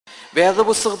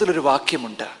വേദപുസ്തകത്തിലൊരു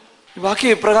വാക്യമുണ്ട്. ഈ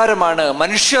വാക്യം ഇപ്രകാരമാണ്: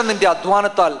 മനുഷ്യ, നിന്റെ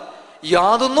അധ്വാനത്താൽ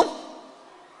യാതൊന്നും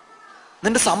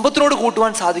നിന്റെ സമ്പത്തിനോട്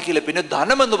കൂട്ടുവാൻ സാധിക്കില്ല. പിന്നെ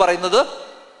ധനം എന്ന് പറയുന്നത്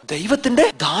ദൈവത്തിന്റെ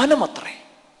ദാനം അത്രേ.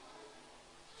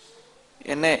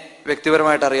 എന്നെ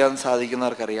വ്യക്തിപരമായിട്ട് അറിയാൻ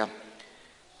സാധിക്കുന്നവർക്കറിയാം,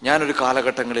 ഞാനൊരു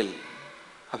കാലഘട്ടങ്ങളിൽ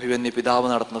അഭിമന്യ പിതാവ്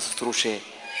നടത്തുന്ന ശുശ്രൂഷയെ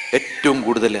ഏറ്റവും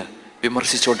കൂടുതൽ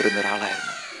വിമർശിച്ചുകൊണ്ടിരുന്ന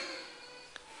ഒരാളായിരുന്നു.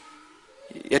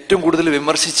 ഏറ്റവും കൂടുതൽ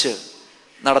വിമർശിച്ച്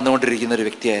നടന്നുകൊണ്ടിരിക്കുന്ന ഒരു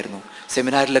വ്യക്തിയായിരുന്നു.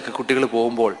 സെമിനാറിലൊക്കെ കുട്ടികൾ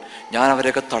പോകുമ്പോൾ ഞാൻ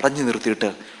അവരെയൊക്കെ തടഞ്ഞു നിർത്തിയിട്ട്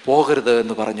പോകരുത്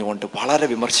എന്ന് പറഞ്ഞുകൊണ്ട് വളരെ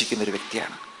വിമർശിക്കുന്ന ഒരു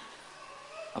വ്യക്തിയാണ്.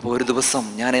 അപ്പോൾ ഒരു ദിവസം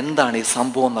ഞാൻ എന്താണ് ഈ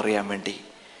സംഭവം എന്നറിയാൻ വേണ്ടി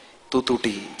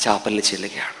തൂത്തൂട്ടി ചാപ്പലിൽ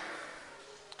ചെല്ലുകയാണ്.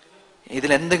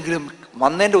 ഇതിലെന്തെങ്കിലും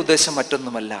വന്നതിൻ്റെ ഉദ്ദേശം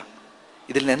മറ്റൊന്നുമല്ല,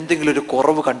 ഇതിൽ എന്തെങ്കിലും ഒരു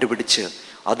കുറവ് കണ്ടുപിടിച്ച്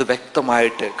അത്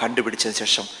വ്യക്തമായിട്ട് കണ്ടുപിടിച്ചതിന്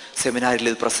ശേഷം സെമിനാറിൽ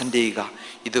ഇത് പ്രസൻറ്റ് ചെയ്യുക,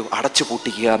 ഇത് അടച്ചു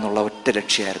പൂട്ടിക്കുക എന്നുള്ള ഒറ്റ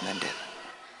ലക്ഷ്യമായിരുന്നു എൻ്റെ.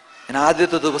 ഞാൻ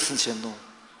ആദ്യത്തെ ദിവസം ചെന്നു,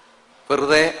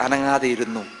 വെറുതെ അനങ്ങാതെ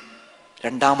ഇരുന്നു.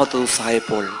 രണ്ടാമത്തെ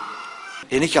ദിവസമായപ്പോൾ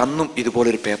എനിക്ക് അന്നും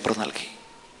ഇതുപോലൊരു പേപ്പർ നൽകി.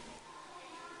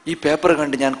 ഈ പേപ്പർ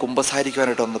കണ്ട് ഞാൻ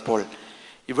കുമ്പസാരിക്കുവാനായിട്ട് വന്നപ്പോൾ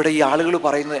ഇവിടെ ഈ ആളുകൾ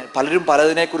പറയുന്ന പലരും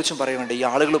പലതിനെക്കുറിച്ചും പറയുന്നുണ്ട്. ഈ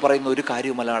ആളുകൾ പറയുന്ന ഒരു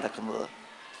കാര്യവുമല്ല നടക്കുന്നത്,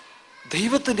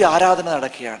 ദൈവത്തിൻ്റെ ആരാധന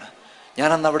നടക്കുകയാണ്. ഞാൻ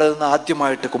അന്ന് അവിടെ നിന്ന്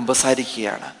ആദ്യമായിട്ട്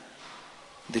കുമ്പസാരിക്കുകയാണ്.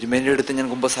 തിരുമേനിയുടെ അടുത്ത് ഞാൻ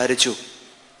കുമ്പസാരിച്ചു,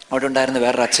 അവിടെ ഉണ്ടായിരുന്ന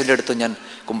വേറൊരു അച്ഛൻ്റെ അടുത്ത് ഞാൻ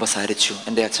കുമ്പസാരിച്ചു.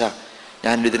 എൻ്റെ അച്ഛ,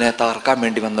 ഞാൻ ഇതിനെ തകർക്കാൻ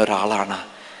വേണ്ടി വന്ന ഒരാളാണ്,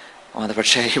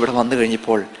 പക്ഷേ ഇവിടെ വന്നു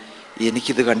കഴിഞ്ഞപ്പോൾ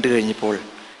എനിക്കിത് കണ്ടു കഴിഞ്ഞപ്പോൾ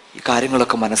ഈ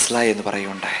കാര്യങ്ങളൊക്കെ മനസ്സിലായി എന്ന്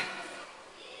പറയുകയുണ്ടായി.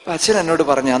 അപ്പം അച്ഛൻ എന്നോട്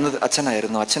പറഞ്ഞു, അന്ന്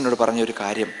അച്ഛനായിരുന്നു, അച്ഛനോട് പറഞ്ഞൊരു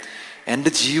കാര്യം, എൻ്റെ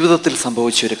ജീവിതത്തിൽ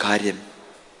സംഭവിച്ചൊരു കാര്യം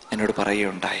എന്നോട്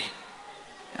പറയുകയുണ്ടായി.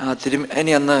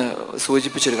 ഇനി അന്ന്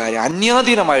സൂചിപ്പിച്ചൊരു കാര്യം,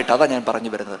 അന്യാധീനമായിട്ട്, അതാ ഞാൻ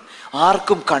പറഞ്ഞു വരുന്നത്,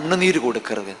 ആർക്കും കണ്ണുനീര്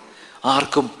കൊടുക്കരുത്,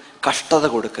 ആർക്കും കഷ്ടത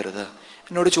കൊടുക്കരുത്.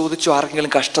 എന്നോട് ചോദിച്ചു,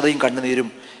 ആർക്കെങ്കിലും കഷ്ടതയും കണ്ണുനീരും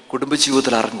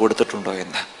കുടുംബജീവിതത്തിൽ ആർക്കും കൊടുത്തിട്ടുണ്ടോ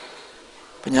എന്ന്.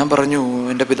 അപ്പം ഞാൻ പറഞ്ഞു,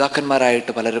 എൻ്റെ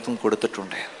പിതാക്കന്മാരായിട്ട് പലർക്കും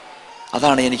കൊടുത്തിട്ടുണ്ട്.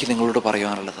 അതാണ് എനിക്ക് നിങ്ങളോട്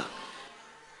പറയുവാനുള്ളത്.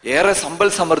 ഏറെ സമ്പൽ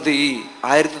സമൃദ്ധി ഈ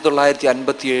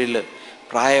 1957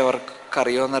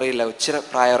 പ്രായവർക്കറിയോന്നറിയില്ല, ഉച്ചര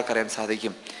പ്രായവർക്കറിയാൻ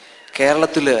സാധിക്കും.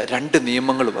 കേരളത്തിൽ 2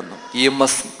 നിയമങ്ങൾ വന്നു,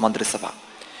 EMS മന്ത്രിസഭ.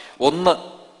 1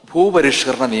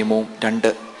 ഭൂപരിഷ്കരണ നിയമവും 2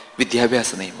 വിദ്യാഭ്യാസ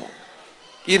നിയമവും.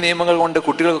 ഈ നിയമങ്ങൾ കൊണ്ട്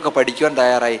കുട്ടികൾക്കൊക്കെ പഠിക്കുവാൻ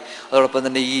തയ്യാറായി. അതോടൊപ്പം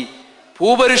തന്നെ ഈ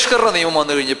ഭൂപരിഷ്കരണ നിയമം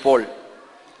വന്നു കഴിഞ്ഞപ്പോൾ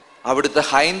അവിടുത്തെ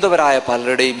ഹൈന്ദവരായ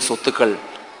പലരുടെയും സ്വത്തുക്കൾ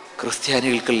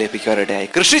ക്രിസ്ത്യാനികൾക്ക് ലഭിക്കാനിടയായി.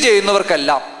 കൃഷി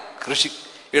ചെയ്യുന്നവർക്കെല്ലാം കൃഷി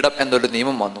ഇടം എന്നൊരു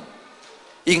നിയമം വന്നു.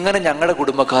 ഇങ്ങനെ ഞങ്ങളുടെ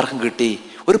കുടുംബക്കാർക്കും കിട്ടി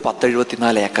ഒരു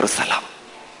 1074 ഏക്കർ സ്ഥലം.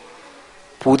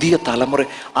 പുതിയ തലമുറ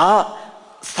ആ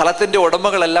സ്ഥലത്തിൻ്റെ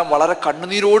ഉടമകളെല്ലാം വളരെ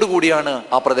കണ്ണുനീരോടുകൂടിയാണ്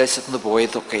ആ പ്രദേശത്ത് നിന്ന്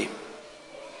പോയതൊക്കെയും.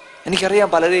 എനിക്കറിയാം,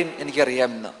 പലരെയും എനിക്കറിയാം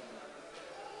ഇന്ന്.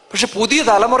 പക്ഷെ പുതിയ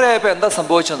തലമുറയായപ്പോൾ എന്താ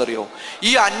സംഭവിച്ചെന്നറിയോ?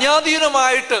 ഈ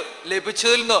അന്യാധീനമായിട്ട്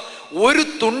ലഭിച്ചതിൽ നിന്ന് ഒരു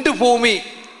തുണ്ട് ഭൂമി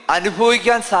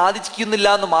അനുഭവിക്കാൻ സാധിക്കുന്നില്ല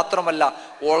എന്ന് മാത്രമല്ല,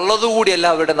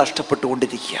 ഉള്ളതുകൂടിയെല്ലാം അവരുടെ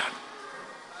നഷ്ടപ്പെട്ടുകൊണ്ടിരിക്കുകയാണ്.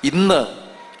 ഇന്ന്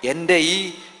എൻ്റെ ഈ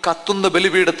കത്തുന്ന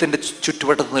ബലിപീഠത്തിൻ്റെ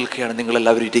ചുറ്റുവട്ടത്ത് നിൽക്കുകയാണ്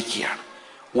നിങ്ങളെല്ലാവരും ഇരിക്കുകയാണ്.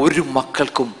 ഒരു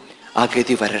മക്കൾക്കും ആ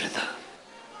ഗതി വരരുത്.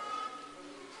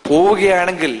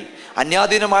 പോവുകയാണെങ്കിൽ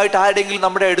അന്യാധീനമായിട്ട് ആരുടെയെങ്കിലും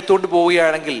നമ്മുടെ എടുത്തുകൊണ്ട്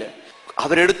പോവുകയാണെങ്കിൽ,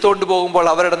 അവരെടുത്തോണ്ട് പോകുമ്പോൾ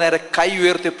അവരുടെ നേരെ കൈ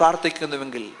ഉയർത്തി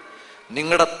പ്രാർത്ഥിക്കുന്നുവെങ്കിൽ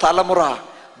നിങ്ങളുടെ തലമുറ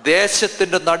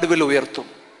ദേശത്തിന്റെ നടുവിൽ ഉയർത്തും.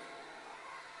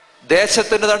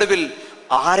 ദേശത്തിന്റെ നടുവിൽ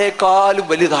ആരെക്കാളും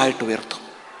വലുതായിട്ട് ഉയർത്തും.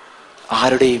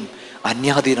 ആരുടെയും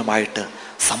അന്യാധീനമായിട്ട്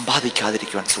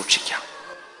സമ്പാദിക്കാതിരിക്കുവാൻ സൂക്ഷിക്കാം.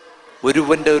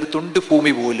 ഒരുവന്റെ ഒരു തുണ്ട്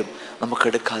ഭൂമി പോലും നമുക്ക്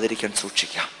എടുക്കാതിരിക്കാൻ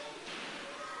സൂക്ഷിക്കാം.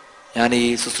 ഞാൻ ഈ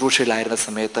ശുശ്രൂഷയിലായിരുന്ന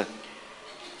സമയത്ത്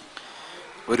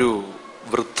ഒരു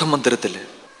വൃദ്ധമന്ദിരത്തിൽ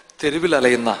തെരുവിൽ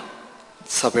അലയുന്ന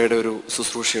സഭയുടെ ഒരു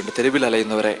ശുശ്രൂഷയുണ്ട്. തെരുവിൽ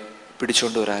അലയുന്നവരെ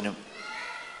പിടിച്ചുകൊണ്ട് വരാനും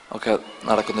ഒക്കെ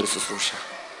നടക്കുന്നൊരു ശുശ്രൂഷ.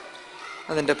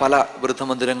 അതിൻ്റെ പല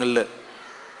വൃദ്ധമന്ദിരങ്ങളിൽ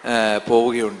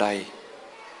പോവുകയുണ്ടായി.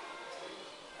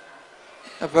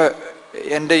 അപ്പോൾ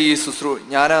എൻ്റെ ഈ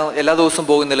ഞാൻ എല്ലാ ദിവസവും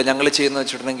പോകുന്നില്ല. ഞങ്ങൾ ചെയ്യുന്നത്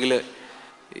വെച്ചിട്ടുണ്ടെങ്കിൽ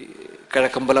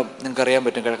കിഴക്കമ്പലം, നിങ്ങൾക്കറിയാൻ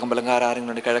പറ്റും,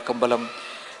 കിഴക്കമ്പലംകാരെങ്കിലും കിഴക്കമ്പലം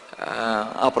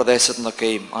ആ പ്രദേശത്തു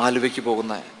നിന്നൊക്കെയും ആലുവയ്ക്ക്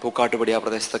പോകുന്ന പൂക്കാട്ടുപടി ആ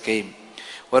പ്രദേശത്തൊക്കെയും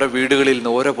ഓരോ വീടുകളിൽ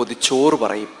നിന്ന് ഓരോ പൊതിച്ചോറ്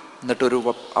പറയും. എന്നിട്ടൊരു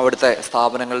അവിടുത്തെ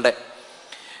സ്ഥാപനങ്ങളുടെ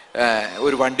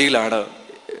ഒരു വണ്ടിയിലാണ്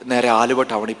നേരെ ആലുവ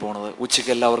ടൗണിൽ പോണത്.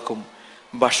 ഉച്ചയ്ക്ക് എല്ലാവർക്കും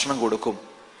ഭക്ഷണം കൊടുക്കും.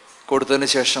 കൊടുത്തതിന്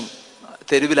ശേഷം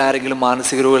തെരുവിൽ ആരെങ്കിലും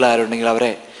മാനസിക രോഗികൾ ആരുണ്ടെങ്കിൽ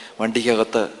അവരെ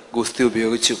വണ്ടിക്കകത്ത് ഗുസ്തി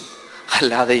ഉപയോഗിച്ചും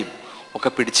അല്ലാതെയും ഒക്കെ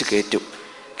പിടിച്ച്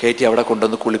കയറ്റി അവിടെ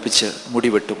കൊണ്ടുവന്ന് കുളിപ്പിച്ച് മുടി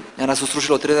വെട്ടും. ഞാൻ ആ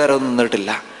ശുശ്രൂഷയിൽ ഒത്തിരി നേരം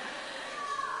നിന്നിട്ടില്ല.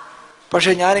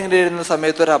 പക്ഷെ ഞാനിങ്ങനെ ഇരുന്ന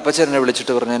സമയത്ത് ഒരു അപ്പച്ചൻ എന്നെ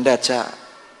വിളിച്ചിട്ട് പറഞ്ഞു, എൻ്റെ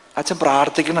അച്ഛൻ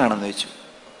പ്രാർത്ഥിക്കണമെന്ന് ചോദിച്ചു.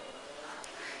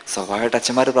 സ്വാഭാവികമായിട്ട്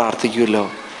അച്ഛന്മാർ പ്രാർത്ഥിക്കുമല്ലോ.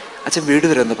 അച്ഛൻ വീട്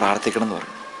വരെ ഒന്ന് പ്രാർത്ഥിക്കണം എന്ന്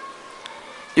പറഞ്ഞു.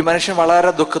 ഈ മനുഷ്യൻ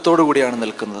വളരെ ദുഃഖത്തോടു കൂടിയാണ്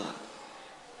നിൽക്കുന്നത്.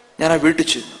 ഞാൻ ആ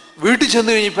വീട്ടിൽ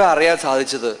ചെന്നു കഴിഞ്ഞപ്പോൾ അറിയാൻ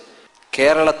സാധിച്ചത്,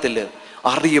 കേരളത്തിൽ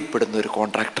അറിയപ്പെടുന്ന ഒരു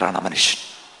കോൺട്രാക്ടറാണ് ആ മനുഷ്യൻ.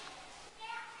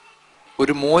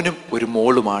 ഒരു മോനും ഒരു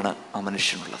മോളുമാണ് ആ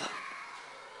മനുഷ്യനുള്ളത്.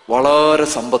 വളരെ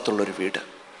സമ്പത്തുള്ളൊരു വീട്.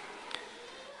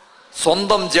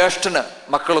 സ്വന്തം ജ്യേഷ്ഠന്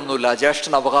മക്കളൊന്നുമില്ല.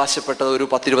 ജ്യേഷ്ഠൻ അവകാശപ്പെട്ടത് ഒരു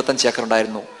 10-25 ഏക്കർ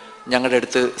ഉണ്ടായിരുന്നു. ഞങ്ങളുടെ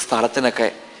അടുത്ത് സ്ഥലത്തിനൊക്കെ,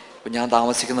 ഞാൻ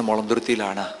താമസിക്കുന്ന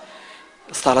മുളന്തുരുത്തിയിലാണ്,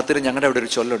 സ്ഥലത്തിന് ഞങ്ങളുടെ അവിടെ ഒരു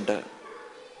ചൊല്ലുണ്ട്,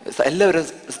 എല്ലാവരും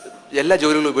എല്ലാ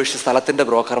ജോലികളും ഉപേക്ഷിച്ച് സ്ഥലത്തിൻ്റെ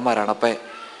ബ്രോക്കർമാരാണ്. അപ്പം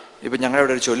ഇപ്പം ഞങ്ങളുടെ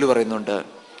അവിടെ ഒരു ചൊല്ല് പറയുന്നുണ്ട്,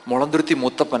 മുളന്തുരുത്തി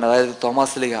മുത്തപ്പൻ, അതായത്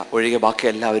തോമാസ് ലീഗ ഒഴികെ ബാക്കി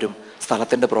എല്ലാവരും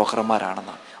സ്ഥലത്തിൻ്റെ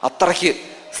ബ്രോക്കർമാരാണെന്ന്. അത്രയ്ക്ക്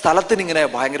സ്ഥലത്തിനിങ്ങനെ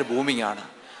ഭയങ്കര ബൂമിങ് ആണ്.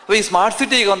 അപ്പോൾ ഈ സ്മാർട്ട്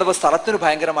സിറ്റിയൊക്കെ വന്നപ്പോൾ സ്ഥലത്തിന്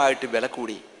ഭയങ്കരമായിട്ട് വില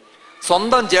കൂടി.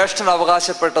 സ്വന്തം ജ്യേഷ്ഠൻ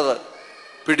അവകാശപ്പെട്ടത്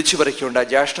പിടിച്ചു പറിക്കുകയുണ്ടായി.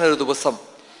 ജ്യേഷ്ഠൻ ഒരു ദിവസം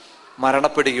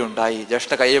മരണപ്പെടുകയുണ്ടായി.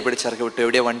 ജ്യേഷ്ഠ കയ്യെ പിടിച്ചിറക്കി വിട്ടു.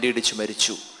 എവിടെയോ വണ്ടി ഇടിച്ചു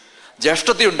മരിച്ചു.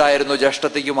 ജ്യേഷ്ഠത്തി ഉണ്ടായിരുന്നു.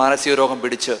 ജ്യേഷ്ഠത്തിക്ക് മാനസിക രോഗം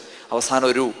പിടിച്ച് അവസാനം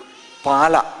ഒരു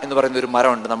പാല എന്ന് പറയുന്ന ഒരു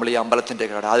മരമുണ്ട് നമ്മൾ ഈ അമ്പലത്തിൻ്റെ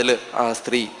കട, അതിൽ ആ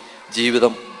സ്ത്രീ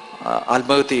ജീവിതം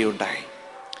ആത്മഹത്യ ചെയ്യുകയുണ്ടായി.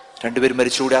 രണ്ടുപേരും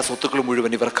മരിച്ചുകൂടി. ആ സ്വത്തുക്കൾ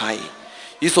മുഴുവൻ ഇവർക്കായി.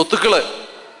 ഈ സ്വത്തുക്കൾ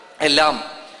എല്ലാം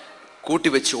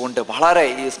കൂട്ടിവെച്ചുകൊണ്ട് വളരെ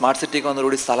ഈ സ്മാർട്ട് സിറ്റിക്ക്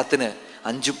വന്നതോടുകൂടി സ്ഥലത്തിന്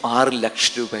 5-6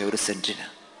 ലക്ഷം രൂപ ഒരു സെന്റിന്.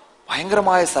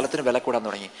 ഭയങ്കരമായ സ്ഥലത്തിന് വില കൂടാൻ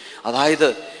തുടങ്ങി. അതായത്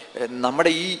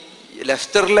നമ്മുടെ ഈ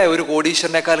ലെസ്റ്ററിലെ ഒരു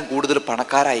കോടീശ്വരനേക്കാളും കൂടുതൽ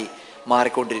പണക്കാരായി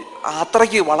മാറിക്കൊണ്ടിരിക്കും.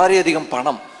 അത്രയ്ക്ക് വളരെയധികം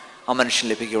പണം ആ മനുഷ്യൻ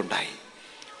ലഭിക്കുകയുണ്ടായി.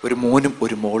 ഒരു മോനും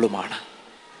ഒരു മോളുമാണ്.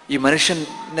 ഈ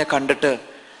മനുഷ്യനെ കണ്ടിട്ട്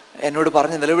എന്നോട്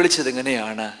പറഞ്ഞ് നിലവിളിച്ചത്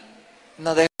ഇങ്ങനെയാണ്, ഇന്ന്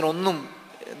അദ്ദേഹത്തിന് ഒന്നും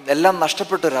എല്ലാം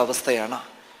നഷ്ടപ്പെട്ടൊരവസ്ഥയാണ്.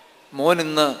 മോൻ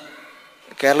ഇന്ന്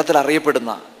കേരളത്തിൽ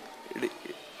അറിയപ്പെടുന്ന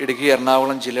ഇടുക്കി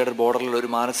എറണാകുളം ജില്ലയുടെ ബോർഡറിലുള്ള ഒരു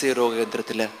മാനസിക രോഗ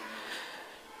കേന്ദ്രത്തിൽ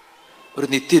ഒരു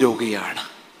നിത്യരോഗിയാണ്.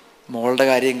 മോളുടെ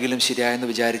കാര്യമെങ്കിലും ശരിയായെന്ന്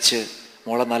വിചാരിച്ച്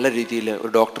മോളെ നല്ല രീതിയിൽ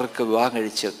ഒരു ഡോക്ടർക്ക് വിവാഹം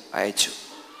കഴിച്ച് അയച്ചു.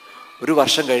 1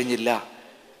 വർഷം കഴിഞ്ഞില്ല,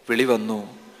 വിളി വന്നു,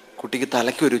 കുട്ടിക്ക്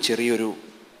തലയ്ക്കൊരു ചെറിയൊരു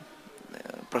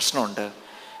പ്രശ്നമുണ്ട്,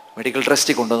 മെഡിക്കൽ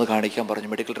ട്രസ്റ്റിൽ കൊണ്ടുവന്ന് കാണിക്കാൻ പറഞ്ഞു.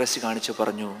 മെഡിക്കൽ ട്രസ്റ്റ് കാണിച്ചു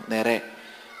പറഞ്ഞു നേരെ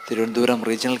തിരുവനന്തപുരം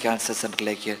റീജിയണൽ ക്യാൻസർ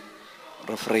സെൻ്ററിലേക്ക്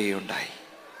റെഫർ ചെയ്യുകയുണ്ടായി.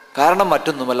 കാരണം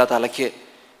മറ്റൊന്നുമല്ല, തലയ്ക്ക്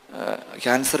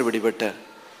ക്യാൻസർ പിടിപെട്ട്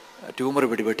ട്യൂമർ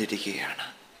പിടിപെട്ടിരിക്കുകയാണ്.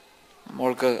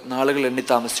 മോൾക്ക് നാളുകൾ എണ്ണി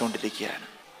താമസിച്ചുകൊണ്ടിരിക്കുകയാണ്.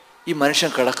 ഈ മനുഷ്യൻ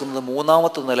കിടക്കുന്നത്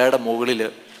 3ാമത്തെ നിലയുടെ മുകളിൽ,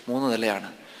 3 നിലയാണ്,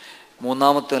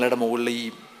 3ാമത്തെ നിലയുടെ മുകളിൽ ഈ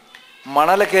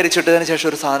മണലൊക്കെ അരിച്ചിട്ടതിന് ശേഷം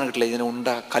ഒരു സാധനം കിട്ടില്ല, ഇതിന് ഉണ്ട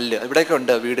കല്ല് ഇവിടെയൊക്കെ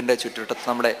ഉണ്ട് വീടിൻ്റെ ചുറ്റുവട്ടത്ത്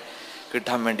നമ്മുടെ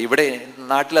കിട്ടാൻ വേണ്ടി. ഇവിടെ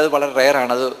നാട്ടിലത് വളരെ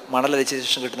റെയറാണ്. അത് മണലരിച്ച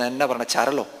ശേഷം കിട്ടുന്ന എന്നാ പറഞ്ഞ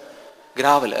ചരലോ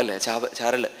ഗ്രാവൽ അല്ലേ,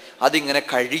 ചരൽ, അതിങ്ങനെ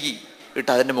കഴുകി ഇട്ട്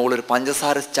അതിൻ്റെ മുകളിൽ ഒരു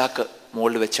പഞ്ചസാര ചാക്ക്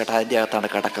മുകളിൽ വെച്ചിട്ട് അതിൻ്റെ അകത്താണ്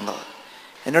കിടക്കുന്നത്.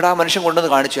 എന്നോട് ആ മനുഷ്യൻ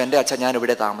കൊണ്ടുവന്ന് കാണിച്ചു, എൻ്റെ അച്ഛൻ ഞാൻ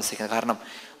ഇവിടെ താമസിക്കുന്നത്, കാരണം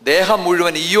ദേഹം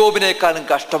മുഴുവൻ ഇയ്യോബിനേക്കാളും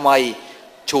കഷ്ടമായി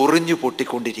ചൊറിഞ്ഞു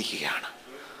പൊട്ടിക്കൊണ്ടിരിക്കുകയാണ്.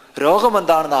 രോഗം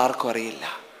എന്താണെന്ന് ആർക്കും അറിയില്ല.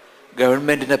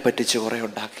 ഗവൺമെൻറ്റിനെ പറ്റിച്ച് കുറേ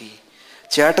ഉണ്ടാക്കി,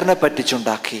 ചേട്ടനെ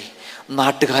പറ്റിച്ചുണ്ടാക്കി,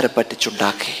 നാട്ടുകാരെ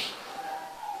പറ്റിച്ചുണ്ടാക്കി.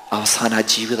 അവസാനം ആ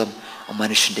ജീവിതം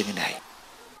മനുഷ്യൻ്റെ ഇങ്ങനെയായി.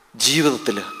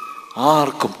 ജീവിതത്തിൽ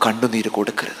ആർക്കും കണ്ണുനീര്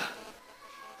കൊടുക്കരുത്,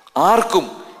 ആർക്കും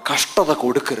കഷ്ടത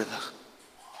കൊടുക്കരുത്.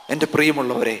 എൻ്റെ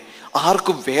പ്രിയമുള്ളവരെ,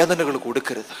 ആർക്കും വേദനകൾ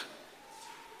കൊടുക്കരുത്.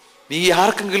 നീ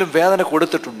ആർക്കെങ്കിലും വേദന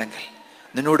കൊടുത്തിട്ടുണ്ടെങ്കിൽ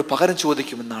നിന്നോട് പകരം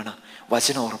ചോദിക്കുമെന്നാണ്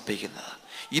വചനം ഓർമ്മിപ്പിക്കുന്നത്.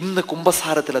 ഇന്ന്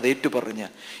കുംഭസാരത്തിൽ അത് ഏറ്റുപറഞ്ഞ്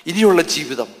ഇനിയുള്ള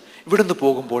ജീവിതം ഇവിടുന്ന്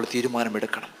പോകുമ്പോൾ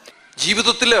തീരുമാനമെടുക്കണം.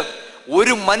 ജീവിതത്തിൽ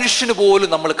ഒരു മനുഷ്യന് പോലും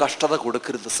നമ്മൾ കഷ്ടത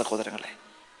കൊടുക്കരുത് സഹോദരങ്ങളെ.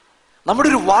 നമ്മുടെ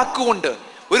ഒരു വാക്കുകൊണ്ട്,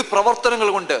 ഒരു പ്രവർത്തനങ്ങൾ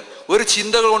കൊണ്ട്, ഒരു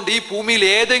ചിന്തകൾ കൊണ്ട് ഈ ഭൂമിയിൽ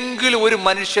ഏതെങ്കിലും ഒരു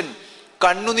മനുഷ്യൻ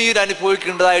കണ്ണുനീര്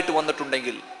അനുഭവിക്കേണ്ടതായിട്ട്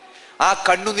വന്നിട്ടുണ്ടെങ്കിൽ ആ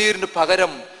കണ്ണുനീരിന്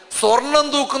പകരം സ്വർണം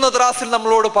തൂക്കുന്ന ത്രാസിൽ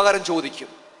നമ്മളോട് പകരം ചോദിക്കും.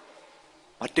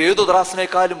 മറ്റേതു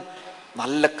ത്രാസിനേക്കാളും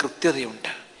നല്ല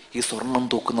കൃത്യതയുണ്ട് ഈ സ്വർണം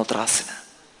തൂക്കുന്ന ത്രാസിന്.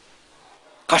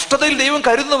 കഷ്ടതയിൽ ദൈവം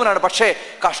കരുതുന്നവനാണ്. പക്ഷേ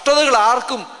കഷ്ടതകൾ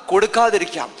ആർക്കും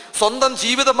കൊടുക്കാതിരിക്കാം. സ്വന്തം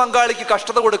ജീവിത പങ്കാളിക്ക്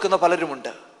കഷ്ടത കൊടുക്കുന്ന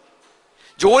പലരുമുണ്ട്.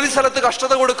 ജോലി സ്ഥലത്ത്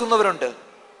കഷ്ടത കൊടുക്കുന്നവരുണ്ട്.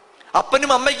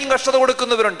 അപ്പനും അമ്മയ്ക്കും കഷ്ടത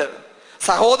കൊടുക്കുന്നവരുണ്ട്.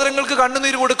 സഹോദരങ്ങൾക്ക്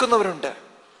കണ്ണുനീര് കൊടുക്കുന്നവരുണ്ട്.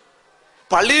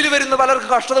 പള്ളിയിൽ വരുന്ന പലർക്ക്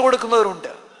കഷ്ടത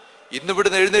കൊടുക്കുന്നവരുണ്ട്.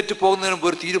 ഇന്നിവിടുന്ന് എഴുന്നേറ്റ് പോകുന്നതിന് മുമ്പ്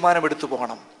ഒരു തീരുമാനമെടുത്തു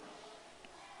പോകണം.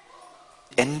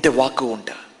 എൻ്റെ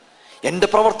വാക്കുകൊണ്ട്, എൻ്റെ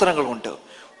പ്രവർത്തനങ്ങൾ കൊണ്ട്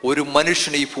ഒരു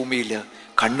മനുഷ്യന് ഈ ഭൂമിയിൽ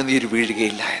കണ്ണുനീര്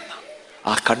വീഴുകയില്ല എന്ന്.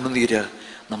 ആ കണ്ണുനീര്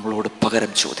നമ്മളോട്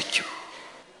പകരം ചോദിക്കും.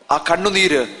 ആ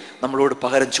കണ്ണുനീര് നമ്മളോട്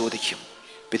പകരം ചോദിക്കും.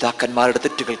 പിതാക്കന്മാരുടെ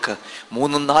തെറ്റുകൾക്ക്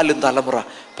 3-4 തലമുറ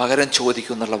പകരം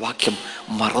ചോദിക്കും എന്നുള്ള വാക്യം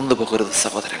മറന്നു പോകരുത്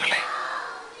സഹോദരങ്ങളെ.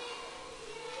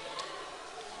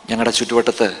 ഞങ്ങളുടെ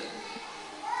ചുറ്റുവട്ടത്ത്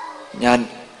ഞാൻ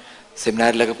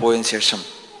സെമിനാറിലൊക്കെ പോയതിന് ശേഷം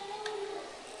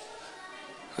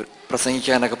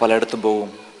പ്രസംഗിക്കാനൊക്കെ പലയിടത്തും പോകും.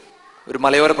 ഒരു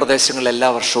മലയോര പ്രദേശങ്ങളിൽ എല്ലാ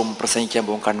വർഷവും പ്രസംഗിക്കാൻ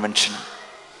പോകും, കൺവെൻഷൻ.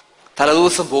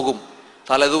 തലേദിവസം പോകും.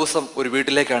 തലേദിവസം ഒരു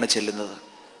വീട്ടിലേക്കാണ് ചെല്ലുന്നത്.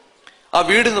 ആ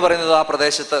വീടെന്ന് പറയുന്നത് ആ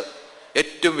പ്രദേശത്ത്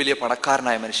ഏറ്റവും വലിയ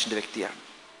പണക്കാരനായ മനുഷ്യൻ്റെ വ്യക്തിയാണ്.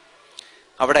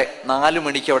 അവിടെ 4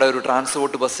 മണിക്ക് അവിടെ ഒരു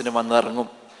ട്രാൻസ്പോർട്ട് ബസ്സിന് വന്ന് ഇറങ്ങും.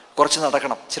 കുറച്ച്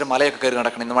നടക്കണം, ഇച്ചിരി മലയൊക്കെ കയറി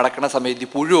നടക്കണം. ഇന്ന് നടക്കുന്ന സമയത്ത്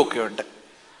പുഴുവൊക്കെ ഉണ്ട്.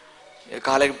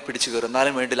 കാലെ പിടിച്ചു കയറും,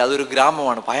 എന്നാലും വേണ്ടില്ല. അതൊരു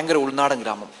ഗ്രാമമാണ്, ഭയങ്കര ഉൾനാടൻ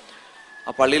ഗ്രാമം. ആ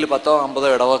പള്ളിയിൽ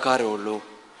 10-50 ഇടവക്കാരേ ഉള്ളൂ.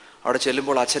 അവിടെ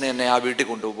ചെല്ലുമ്പോൾ അച്ഛനെ എന്നെ ആ വീട്ടിൽ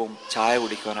കൊണ്ടുപോകും ചായ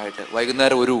കുടിക്കാനായിട്ട്.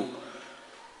 വൈകുന്നേരം ഒരു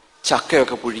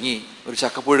ചക്കയൊക്കെ പുഴുങ്ങി, ഒരു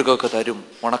ചക്കപ്പുഴുക്കൊക്കെ തരും,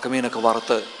 ഉണക്കമീനൊക്കെ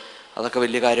വറുത്ത്, അതൊക്കെ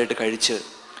വലിയ കാര്യമായിട്ട് കഴിച്ച്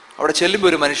അവിടെ ചെല്ലുമ്പോൾ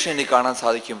ഒരു മനുഷ്യനെ എനിക്ക് കാണാൻ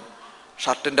സാധിക്കും.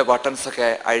 ഷർട്ടിൻ്റെ ബട്ടൺസൊക്കെ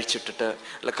അഴിച്ചിട്ടിട്ട്,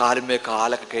 അല്ല കാലുമേ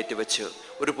കാലൊക്കെ കയറ്റി വെച്ച്,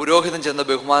 ഒരു പുരോഹിതൻ ചെന്ന്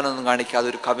ബഹുമാനമൊന്നും കാണിക്കാതെ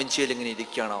ഒരു കവിഞ്ചിയിൽ ഇങ്ങനെ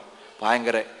ഇരിക്കുകയാണോ.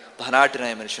 ഭയങ്കര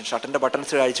ധനാട്ടിനായ മനുഷ്യൻ. ഷർട്ടിൻ്റെ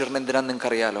ബട്ടൺസ് അഴിച്ചിടുന്ന എന്തിനാന്ന്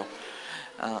നിങ്ങൾക്കറിയാലോ.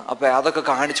 അപ്പം അതൊക്കെ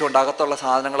കാണിച്ചുകൊണ്ട്, അകത്തുള്ള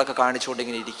സാധനങ്ങളൊക്കെ കാണിച്ചുകൊണ്ട്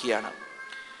ഇങ്ങനെ ഇരിക്കുകയാണ്.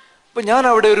 അപ്പം ഞാൻ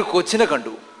അവിടെ ഒരു കൊച്ചിനെ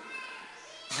കണ്ടു.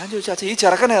 ഞാൻ ചോദിച്ചു, അച്ഛാ ഈ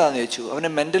ചെറുക്കൻ ഏതാന്ന് ചോദിച്ചു. അവനെ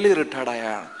മെൻ്റലി റിട്ടയർഡായ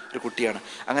ഒരു കുട്ടിയാണ്.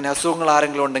 അങ്ങനെ അസുഖങ്ങൾ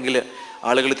ആരെങ്കിലും ഉണ്ടെങ്കിൽ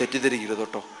ആളുകൾ തെറ്റിദ്ധരിക്കരുത്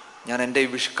കേട്ടോ. ഞാൻ എൻ്റെ ഈ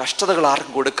കഷ്ടതകൾ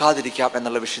ആർക്കും കൊടുക്കാതിരിക്കാം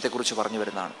എന്നുള്ള വിഷയത്തെക്കുറിച്ച് പറഞ്ഞു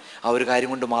വരുന്നതാണ്. ആ ഒരു കാര്യം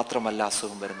കൊണ്ട് മാത്രമല്ല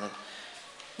അസുഖം വരുന്നത്.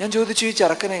 ഞാൻ ചോദിച്ചു, ഈ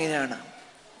ചെറുക്കൻ എങ്ങനെയാണ്?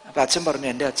 അപ്പം അച്ഛൻ പറഞ്ഞു,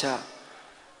 എൻ്റെ അച്ഛാ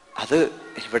അത്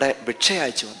ഇവിടെ ഭിക്ഷ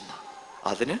അയച്ചു വന്ന,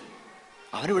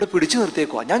 അവനിവിടെ പിടിച്ചു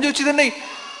നിർത്തിയേക്കുവാ. ഞാൻ ചോദിച്ചു, തന്നെ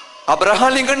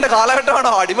അബ്രഹാം ലിങ്കന്റെ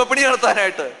കാലഘട്ടമാണോ അടിമപ്പണി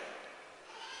നടത്താനായിട്ട്?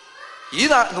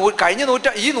 കഴിഞ്ഞ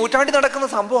നൂറ്റാണ്ടിൽ നടക്കുന്ന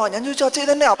സംഭവമാണ്. ഞാൻ ചോദിച്ചു, അച്ഛൻ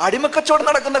ഇതന്നെ അടിമക്കച്ചവടം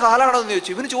നടക്കുന്ന കാലമാണോ എന്ന്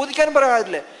ചോദിച്ചു. ഇവന് ചോദിക്കാനും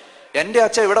പറയാറില്ലേ. എൻ്റെ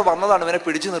അച്ഛൻ ഇവിടെ വന്നതാണ്, ഇവനെ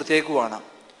പിടിച്ചു നിർത്തിയേക്കുവാണ്.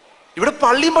 ഇവിടെ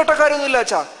പള്ളിയും പട്ടക്കാരൊന്നുമില്ല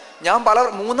അച്ഛാ. ഞാൻ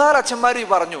 3-4 അച്ഛന്മാർ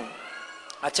പറഞ്ഞു.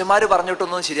 അച്ഛന്മാർ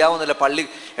പറഞ്ഞിട്ടൊന്നും ശരിയാവുന്നില്ല. പള്ളി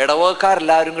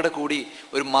ഇടവകക്കാരെല്ലാവരും കൂടി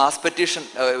ഒരു മാസ് പെറ്റീഷൻ,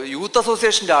 യൂത്ത്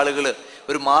അസോസിയേഷൻ്റെ ആളുകൾ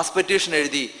ഒരു മാസ് പെറ്റീഷൻ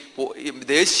എഴുതി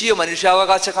ദേശീയ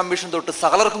മനുഷ്യാവകാശ കമ്മീഷൻ തൊട്ട്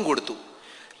സകലർക്കും കൊടുത്തു.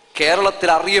 കേരളത്തിൽ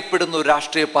അറിയപ്പെടുന്ന ഒരു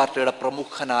രാഷ്ട്രീയ പാർട്ടിയുടെ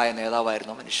പ്രമുഖനായ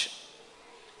നേതാവായിരുന്നു മനുഷ്യൻ.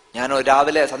 ഞാൻ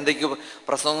രാവിലെ സന്ധ്യയ്ക്ക്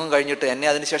പ്രസംഗം കഴിഞ്ഞിട്ട് എന്നെ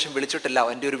അതിനുശേഷം വിളിച്ചിട്ടില്ല.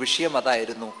 എൻ്റെ ഒരു വിഷയം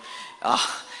അതായിരുന്നു.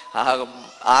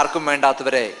 ആർക്കും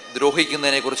വേണ്ടാത്തവരെ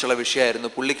ദ്രോഹിക്കുന്നതിനെ കുറിച്ചുള്ള വിഷയമായിരുന്നു.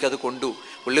 പുള്ളിക്ക് അത് കൊണ്ടു.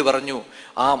 പുള്ളി പറഞ്ഞു,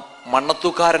 ആ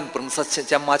മണ്ണത്തൂക്കാരൻ പ്രിൻസസ്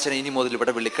ചെമ്മാച്ചനെ ഇനി മുതൽ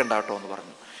ഇവിടെ വിളിക്കണ്ട കേട്ടോ എന്ന്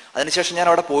പറഞ്ഞു. അതിനുശേഷം ഞാൻ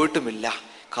അവിടെ പോയിട്ടുമില്ല.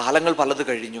 കാലങ്ങൾ പലത്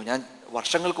കഴിഞ്ഞു. ഞാൻ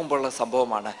വർഷങ്ങൾക്ക് മുമ്പുള്ള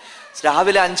സംഭവമാണ്.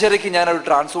 രാവിലെ 5:30 ഞാൻ ഒരു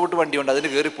ട്രാൻസ്പോർട്ട് വണ്ടിയുണ്ട്, അതിന്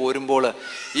കയറി പോരുമ്പോൾ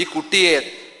ഈ കുട്ടിയെ,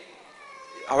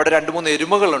 അവിടെ 2-3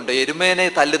 എരുമകളുണ്ട്, എരുമേനെ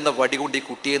തല്ലുന്ന വടി കൊണ്ട് ഈ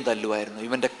കുട്ടിയെയും തല്ലുമായിരുന്നു.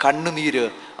 ഇവന്റെ കണ്ണുനീര്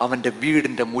അവന്റെ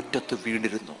വീടിന്റെ മുറ്റത്ത്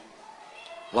വീണിരുന്നു.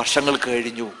 വർഷങ്ങൾ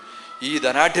കഴിഞ്ഞു. ഈ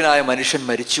ധനാഢ്യനായ മനുഷ്യൻ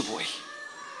മരിച്ചുപോയി.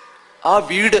 ആ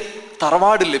വീട്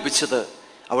തറവാട് ലഭിച്ചത്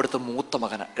അവിടുത്തെ മൂത്ത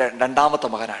മകന, 2ാമത്തെ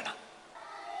മകനാണ്.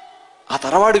 ആ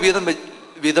തറവാട്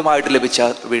വീതമായിട്ട് ലഭിച്ച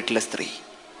വീട്ടിലെ സ്ത്രീ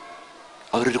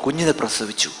അവരൊരു കുഞ്ഞിനെ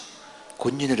പ്രസവിച്ചു.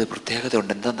 കുഞ്ഞിനൊരു പ്രത്യേകത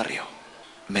ഉണ്ട്. എന്താണെന്നറിയോ?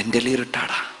 മെന്റലി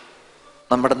റിട്ടാർഡാ.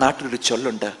 നമ്മുടെ നാട്ടിലൊരു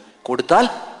ചൊല്ലുണ്ട്, കൊടുത്താൽ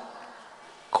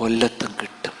കൊല്ലത്തും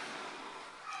കിട്ടും.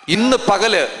 ഇന്ന്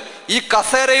പകല് ഈ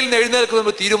കസേരയിൽ നിന്ന്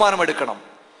എഴുന്നേൽക്കുന്ന തീരുമാനമെടുക്കണം.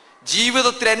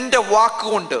 ജീവിതത്തിൽ എൻ്റെ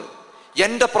വാക്കുകൊണ്ട്,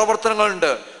 എൻ്റെ പ്രവർത്തനങ്ങൾ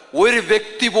കൊണ്ട് ഒരു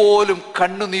വ്യക്തി പോലും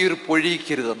കണ്ണുനീർ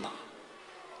പൊഴിയിക്കരുതെന്ന്.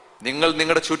 നിങ്ങൾ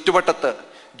നിങ്ങളുടെ ചുറ്റുവട്ടത്ത്,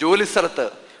 ജോലിസ്ഥലത്ത്,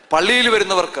 പള്ളിയിൽ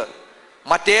വരുന്നവർക്ക്,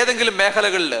 മറ്റേതെങ്കിലും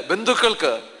മേഖലകളിൽ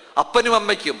ബന്ധുക്കൾക്ക്, അപ്പനും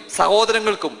അമ്മയ്ക്കും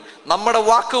സഹോദരങ്ങൾക്കും നമ്മുടെ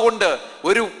വാക്കുകൊണ്ട്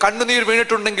ഒരു കണ്ണുനീർ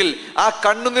വീണിട്ടുണ്ടെങ്കിൽ ആ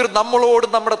കണ്ണുനീർ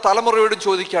നമ്മളോടും നമ്മുടെ തലമുറയോടും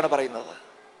ചോദിക്കുകയാണ് പറയുന്നത്.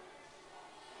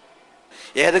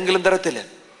 ഏതെങ്കിലും തരത്തില്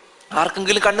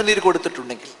ആർക്കെങ്കിലും കണ്ണുനീര്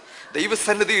കൊടുത്തിട്ടുണ്ടെങ്കിൽ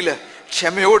ദൈവസന്നിധിയിൽ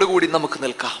ക്ഷമയോടുകൂടി നമുക്ക്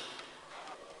നിൽക്കാം.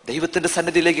 ദൈവത്തിന്റെ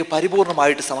സന്നിധിയിലേക്ക്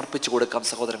പരിപൂർണമായിട്ട് സമർപ്പിച്ചു കൊടുക്കാം.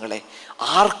 സഹോദരങ്ങളെ,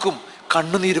 ആർക്കും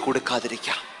കണ്ണുനീര്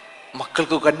കൊടുക്കാതിരിക്കാം.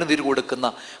 മക്കൾക്ക് കണ്ണുനീര് കൊടുക്കുന്ന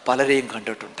പലരെയും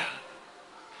കണ്ടിട്ടുണ്ട്.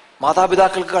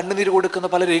 മാതാപിതാക്കൾക്ക് കണ്ണുനീര് കൊടുക്കുന്ന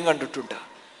പലരെയും കണ്ടിട്ടുണ്ട്.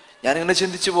 ഞാനിങ്ങനെ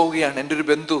ചിന്തിച്ചു പോവുകയാണ്. എൻ്റെ ഒരു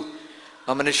ബന്ധു,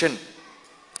 ആ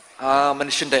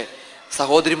മനുഷ്യൻ്റെ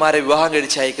സഹോദരിമാരെ വിവാഹം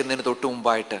കഴിച്ച് അയക്കുന്നതിന് തൊട്ട്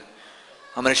മുമ്പായിട്ട്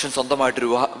ആ മനുഷ്യൻ സ്വന്തമായിട്ട്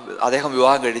അദ്ദേഹം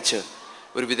വിവാഹം കഴിച്ച്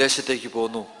ഒരു വിദേശത്തേക്ക്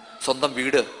പോന്നു. സ്വന്തം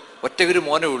വീട്, ഒറ്റയൊരു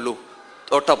മോനേ ഉള്ളൂ.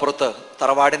 തൊട്ടപ്പുറത്ത്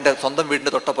തറവാടിൻ്റെ സ്വന്തം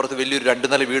വീടിൻ്റെ തൊട്ടപ്പുറത്ത് വലിയൊരു 2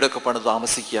 നില വീടൊക്കെ പണിത്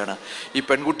താമസിക്കുകയാണ്. ഈ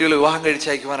പെൺകുട്ടികൾ വിവാഹം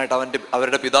കഴിച്ചയക്കുവാനായിട്ട്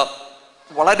അവരുടെ പിതാ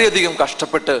വളരെയധികം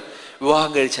കഷ്ടപ്പെട്ട്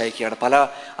വിവാഹം കഴിച്ചയക്കുകയാണ്. പല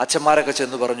അച്ഛന്മാരൊക്കെ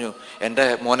ചെന്ന് പറഞ്ഞു, എൻ്റെ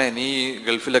മോനെ നീ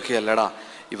ഗൾഫിലൊക്കെ അല്ലടാ,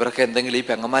 ഇവരൊക്കെ എന്തെങ്കിലും ഈ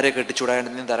പെങ്ങന്മാരെ കെട്ടിച്ചൂടാണ്ട്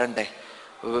നീ തരണ്ടേ.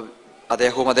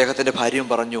 അദ്ദേഹവും അദ്ദേഹത്തിൻ്റെ ഭാര്യയും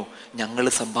പറഞ്ഞു, ഞങ്ങൾ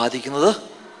സമ്പാദിക്കുന്നത്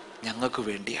ഞങ്ങൾക്ക്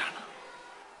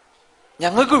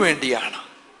വേണ്ടിയാണ്,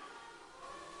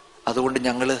 അതുകൊണ്ട്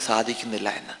ഞങ്ങൾ സാധിക്കുന്നില്ല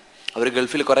എന്ന്. അവർ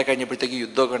ഗൾഫിൽ കുറെ കഴിഞ്ഞപ്പോഴത്തേക്ക്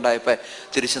യുദ്ധമൊക്കെ ഉണ്ടായപ്പോൾ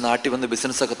തിരിച്ച് നാട്ടിൽ വന്ന്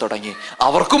ബിസിനസ്സൊക്കെ തുടങ്ങി.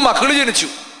 അവർക്കും മക്കൾ ജനിച്ചു.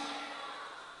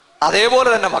 അതേപോലെ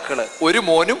തന്നെ മക്കള്, ഒരു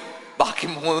മോനും ബാക്കി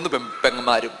 3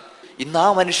 പെങ്ങന്മാരും. ഇന്ന് ആ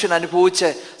മനുഷ്യൻ അനുഭവിച്ച,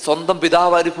 സ്വന്തം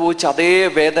പിതാവ് അനുഭവിച്ച അതേ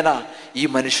വേദന ഈ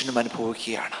മനുഷ്യനും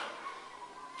അനുഭവിക്കുകയാണ്.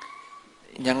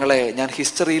 ഞാൻ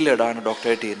ഹിസ്റ്ററിയിലാണ്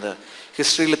ഡോക്ടറേറ്റ് ചെയ്യുന്നത്.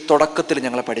 ഹിസ്റ്ററിയിൽ തുടക്കത്തിൽ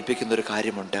ഞങ്ങളെ പഠിപ്പിക്കുന്ന ഒരു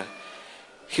കാര്യമുണ്ട്.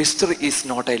 History is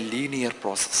not A linear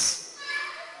process.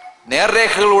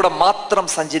 നേർരേഖകളിലൂടെ മാത്രം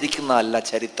സഞ്ചരിക്കുന്നതല്ല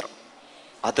ചരിത്രം,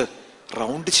 അത്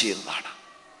റൗണ്ട് ചെയ്യുന്നതാണ്.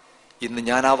 ഇന്ന്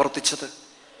ഞാൻ ആവർത്തിച്ചത്,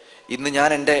 ഇന്ന് ഞാൻ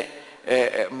എൻ്റെ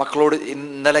മക്കളോട്,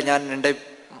 ഇന്നലെ ഞാൻ എൻ്റെ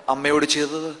അമ്മയോട്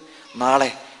ചെയ്തത്, നാളെ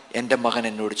എൻ്റെ മകൻ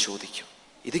എന്നോട് ചോദിക്കും.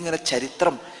 ഇതിങ്ങനെ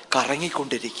ചരിത്രം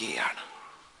കറങ്ങിക്കൊണ്ടിരിക്കുകയാണ്.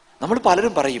 നമ്മൾ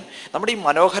പലരും പറയും നമ്മുടെ ഈ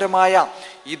മനോഹരമായ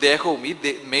ഈ ദേഹവും ഈ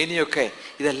മേനിയൊക്കെ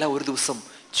ഇതെല്ലാം ഒരു ദിവസം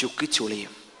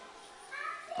ചുക്കിച്ചുളിയും.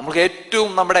 നമുക്ക്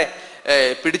ഏറ്റവും നമ്മുടെ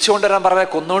പിടിച്ചുകൊണ്ടുവരാൻ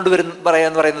കൊന്നുകൊണ്ട്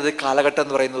പറയാന്ന് പറയുന്നത് കാലഘട്ടം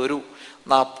എന്ന് പറയുന്നത് ഒരു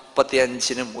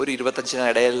 45-നും ഒരു 25-നും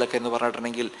ഇടയിലൊക്കെ എന്ന്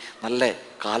പറഞ്ഞിട്ടുണ്ടെങ്കിൽ നല്ല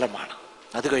കാലമാണ്.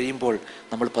 അത് കഴിയുമ്പോൾ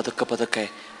നമ്മൾ പതുക്കെ പതുക്കെ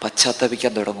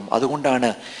പശ്ചാത്തപിക്കാൻ തുടങ്ങും. അതുകൊണ്ടാണ്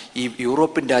ഈ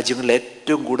യൂറോപ്യൻ രാജ്യങ്ങളിൽ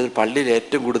ഏറ്റവും കൂടുതൽ പള്ളിയിൽ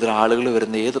ഏറ്റവും കൂടുതൽ ആളുകൾ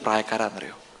വരുന്ന ഏത്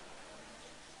പ്രായക്കാരാണെന്നറിയോ?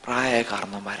 പ്രായമായ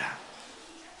കാരണവന്മാരാ.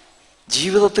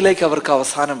 ജീവിതത്തിലേക്ക് അവർക്ക്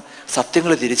അവസാനം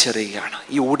സത്യങ്ങൾ തിരിച്ചറിയുകയാണ്,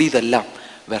 ഈ ഓടിയതെല്ലാം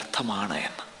വ്യർത്ഥമാണ്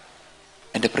എന്ന്.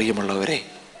 എൻ്റെ പ്രിയമുള്ളവരെ,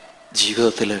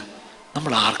 ജീവിതത്തിൽ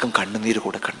നമ്മൾ ആർക്കും കണ്ണുനീര്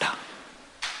കൊടുക്കണ്ട.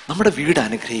 നമ്മുടെ വീട്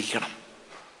അനുഗ്രഹിക്കണം.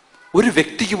 ഒരു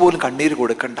വ്യക്തിക്ക് പോലും കണ്ണീര്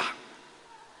കൊടുക്കണ്ട.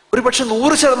 ഒരു പക്ഷെ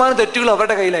 100% തെറ്റുകൾ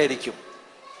അവരുടെ കയ്യിലായിരിക്കും.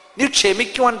 നീ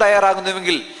ക്ഷമിക്കുവാൻ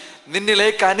തയ്യാറാകുന്നുവെങ്കിൽ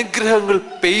നിന്നിലേക്ക് അനുഗ്രഹങ്ങൾ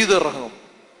പെയ്തിറങ്ങും.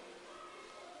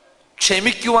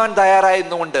 ക്ഷമിക്കുവാൻ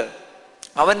തയ്യാറായിരുന്നുകൊണ്ട്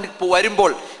അവൻ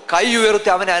വരുമ്പോൾ കൈ ഉയർത്തി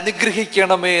അവനെ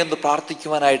അനുഗ്രഹിക്കണമേ എന്ന്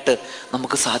പ്രാർത്ഥിക്കുവാനായിട്ട്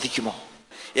നമുക്ക് സാധിക്കുമോ?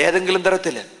 ഏതെങ്കിലും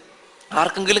തരത്തില്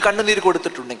ആർക്കെങ്കിലും കണ്ണുനീര്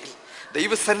കൊടുത്തിട്ടുണ്ടെങ്കിൽ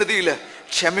ദൈവസന്നിധിയിൽ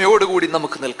ക്ഷമയോടുകൂടി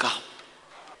നമുക്ക് നിൽക്കാം.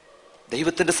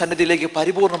 ദൈവത്തിന്റെ സന്നിധിയിലേക്ക്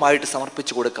പരിപൂർണമായിട്ട്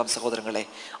സമർപ്പിച്ചു കൊടുക്കാം. സഹോദരങ്ങളെ,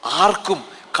 ആർക്കും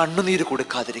കണ്ണുനീര്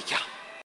കൊടുക്കാതിരിക്കാം.